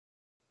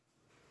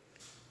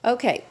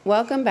Okay,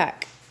 welcome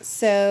back.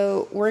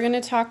 So we're going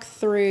to talk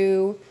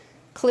through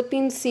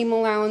clipping seam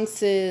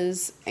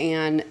allowances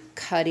and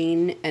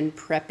cutting and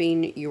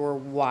prepping your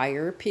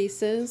wire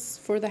pieces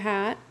for the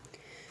hat.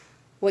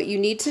 What you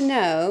need to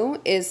know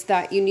is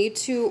that you need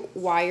to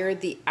wire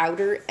the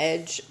outer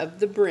edge of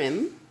the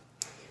brim.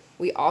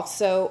 We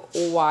also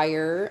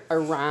wire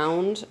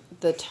around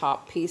the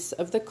top piece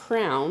of the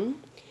crown.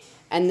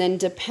 And then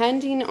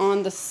depending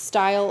on the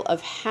style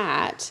of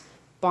hat,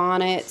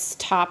 bonnets,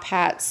 top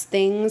hats,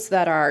 things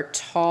that are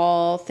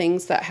tall,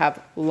 things that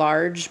have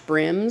large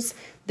brims,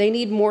 they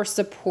need more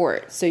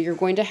support. So you're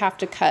going to have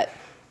to cut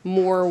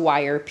more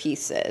wire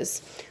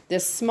pieces. The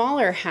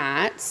smaller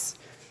hats,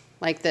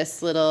 like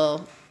this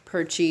little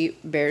perchy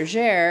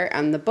bergère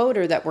and the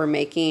boater that we're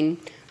making,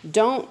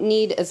 don't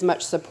need as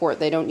much support.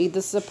 They don't need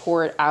the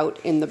support out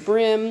in the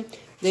brim.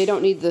 They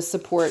don't need the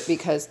support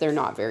because they're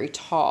not very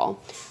tall.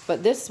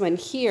 But this one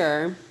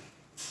here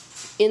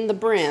in the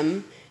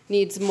brim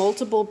needs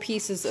multiple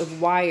pieces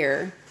of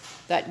wire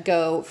that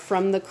go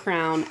from the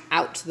crown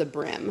out to the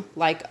brim,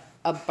 like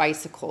a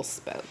bicycle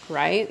spoke,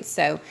 right?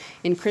 So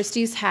in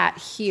Christy's hat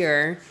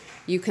here,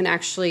 you can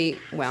actually,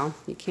 well,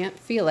 you can't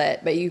feel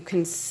it, but you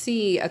can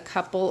see a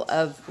couple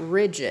of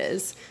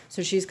ridges.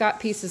 So she's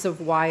got pieces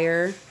of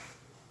wire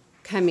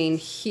coming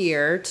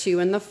here, two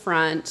in the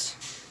front,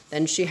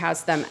 then she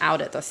has them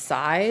out at the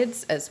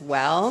sides as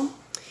well.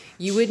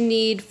 You would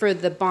need for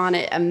the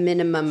bonnet a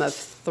minimum of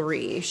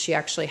 3. She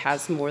actually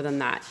has more than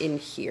that in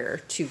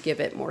here to give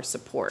it more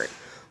support.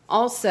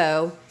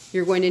 Also,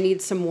 you're going to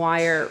need some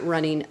wire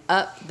running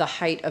up the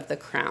height of the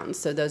crown.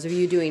 So those of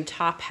you doing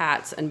top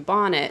hats and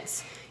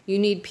bonnets, you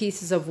need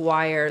pieces of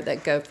wire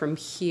that go from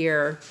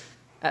here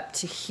up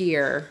to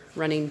here,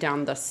 running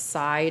down the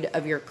side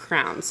of your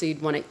crown. So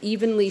you'd want to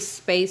evenly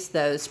space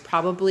those,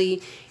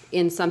 probably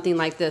in something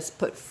like this,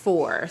 put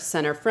 4,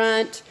 center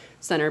front,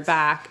 center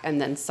back, and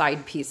then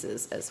side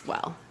pieces as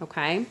well,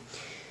 okay?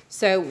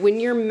 So when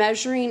you're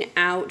measuring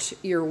out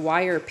your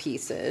wire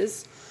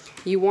pieces,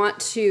 you want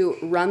to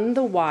run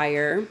the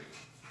wire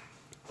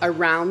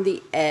around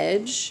the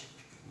edge,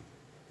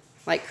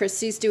 like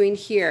Christy's doing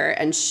here,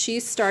 and she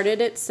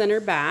started at center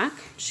back.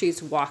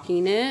 She's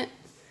walking it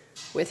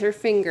with her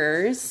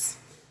fingers,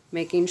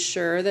 making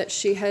sure that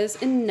she has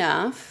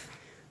enough.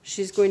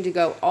 She's going to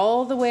go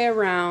all the way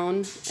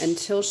around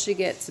until she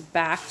gets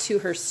back to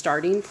her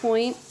starting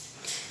point.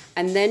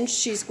 And then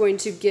she's going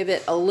to give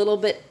it a little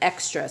bit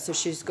extra. So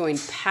she's going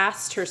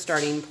past her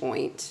starting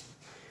point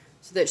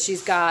so that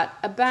she's got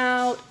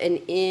about 1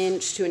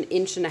 inch to 1.5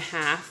 inches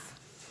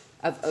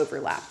of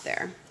overlap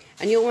there.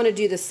 And you'll want to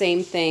do the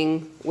same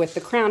thing with the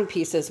crown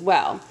piece as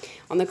well.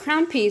 On the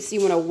crown piece,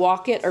 you want to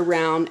walk it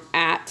around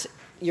at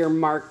your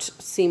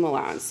marked seam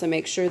allowance. So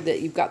make sure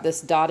that you've got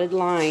this dotted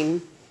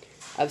line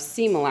of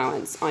seam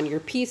allowance on your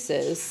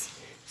pieces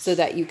so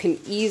that you can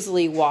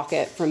easily walk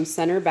it from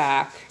center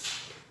back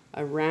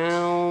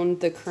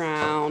around the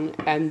crown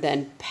and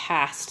then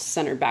past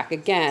center back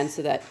again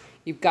so that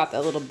you've got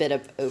that little bit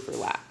of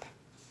overlap.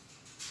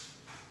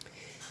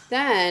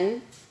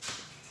 Then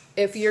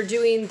if you're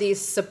doing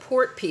these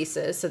support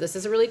pieces, so this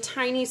is a really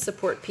tiny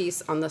support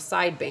piece on the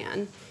side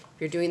band. If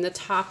you're doing the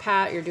top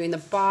hat, you're doing the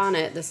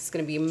bonnet, this is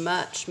going to be a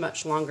much,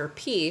 much longer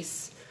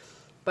piece,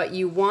 but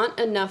you want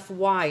enough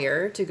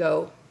wire to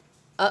go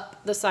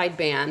up the side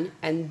band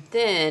and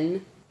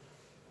then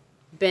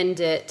bend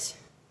it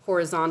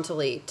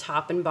horizontally,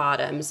 top and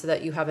bottom, so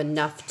that you have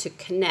enough to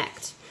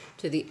connect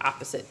to the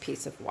opposite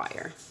piece of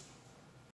wire.